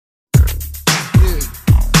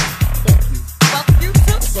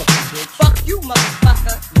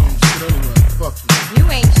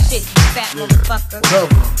motherfucker.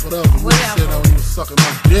 Whatever. You said that when you was sucking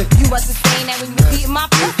my dick. You wasn't saying that when you was eating my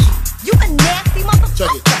pussy. You a nasty motherfucker. Check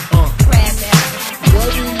it. Crab ass. What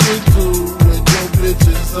do you do when your bitch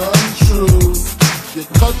is untrue? You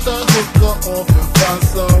cut the hooker off and find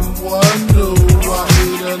someone new. I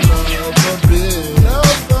need another bitch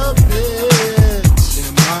in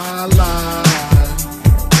my life.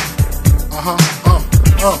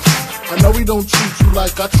 I know we don't treat you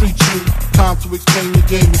like I treat you. Time to explain the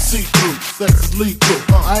game and see through. Sex is legal.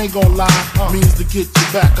 I ain't gon' lie. Means to get you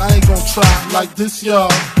back. I ain't gon' try like this,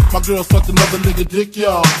 y'all. My girl sucked another nigga dick,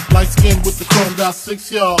 y'all. Light skin with the chrome dot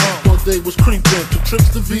 6, y'all. One day was creeping. 2 trips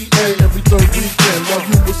to VA every third weekend. While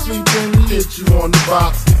you was sleeping, he hit you on the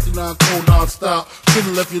box. 69 cold non-stop.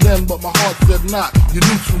 Should've left you then, but my heart said not. You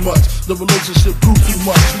knew too much. The relationship grew too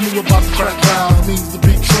much. You knew about the crack vows, means to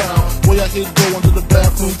be trial. Way I hit go under the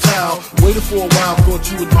bathroom towel. Waited for a while, thought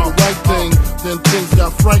you would do the right thing. Then things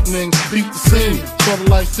got frightening. Beat the scene. Sorta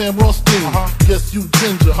like Sam Rothstein. Guess you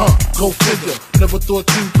ginger, Go figure. Never thought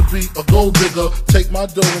you to be a gold digger. Take my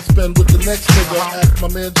dough and spend with the next nigga. Ask my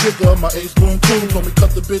man Jigger, my ace boom cool. Told me cut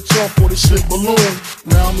the bitch off for the shit balloon.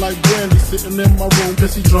 Now I'm like Brandy, sitting in my room,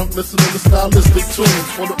 pissy drunk, listening to stylistic tunes.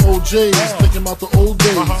 For the OJs, thinking about the old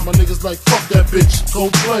days. My niggas like, fuck that bitch, go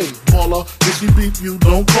play. Baller, if she beat you,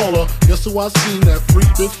 don't call her. Guess who I seen, that freak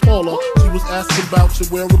bitch Paula. She was asking about your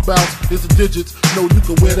whereabouts. Here's the digits, know you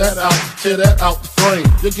can wear that out. Tear that out the frame.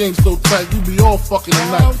 Your game's so tight, you be all fucking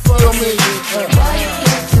tonight. Feel me? What do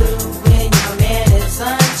you do when your man is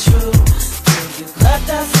untrue? You cut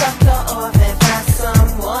the sucker off and find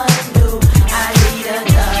someone new. I need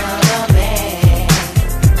another man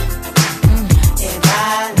in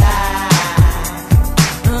my life.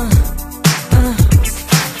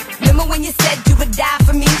 Remember when you said you would die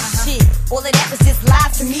for me? Shit, all of that was just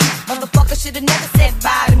lies to me. Motherfucker should've never said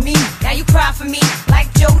bye to me. Now you cry for me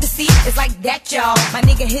like Joe to see. It's like that, y'all. My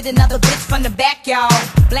nigga hit another bitch from the back, y'all.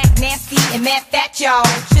 Black nasty and mad fat, y'all.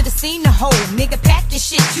 Should've seen the whole nigga pack your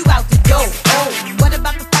shit, you out the door. Oh, what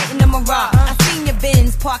about the fight in the mirage? I seen your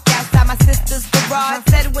Benz parked outside my sister's garage.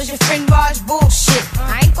 Said it was your friend Raj, bullshit.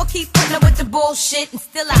 I ain't gon' keep putting up with the bullshit. And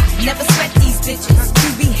still I never sweat these bitches.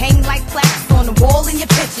 You be hang like plaques on the wall in your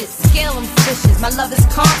pictures. Scale them fishes, my love is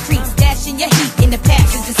concrete. Dashing your heat in the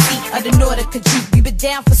passenger seat of the Nordica Jeep. We been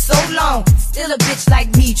down for so long, still a bitch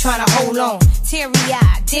like me tryna hold on.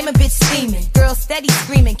 Teary-eyed, damn a bitch steaming. Girl steady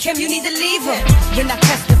screaming, Kim, you need to leave him. When I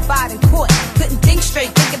testified in court, couldn't think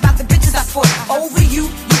straight, think about the bitches I fought. Over you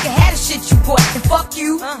can have the shit you bought. And fuck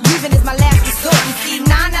you, leaving is my last resort. You see,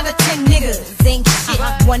 9 out of 10 niggas ain't shit.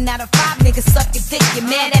 1 out of 5 niggas suck your dick. You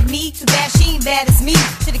mad at me? Too bad she ain't bad as me.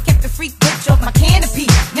 Should've kept the freak bitch off my canopy.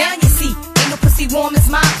 Now you see, ain't no pussy warm as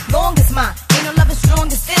mine, long as mine. Ain't no love as strong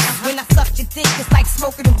as this. When I suck your dick, it's like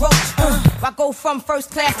smoking a roach. I go from first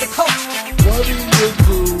class to coach. What do you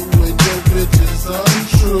do when your bitch is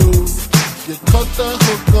untrue? You cut the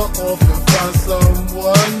hooker off and find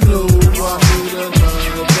someone new. I need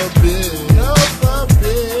another bitch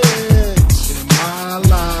in my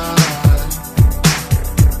life.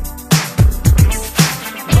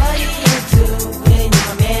 What do you do when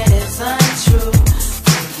your man is untrue?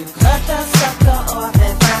 You cut the sucker off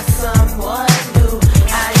and find someone new.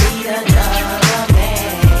 I need another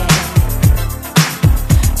man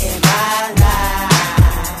in my life.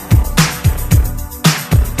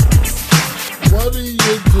 What do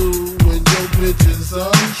you do when your bitch is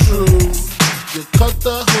untrue? You cut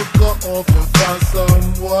the hooker off and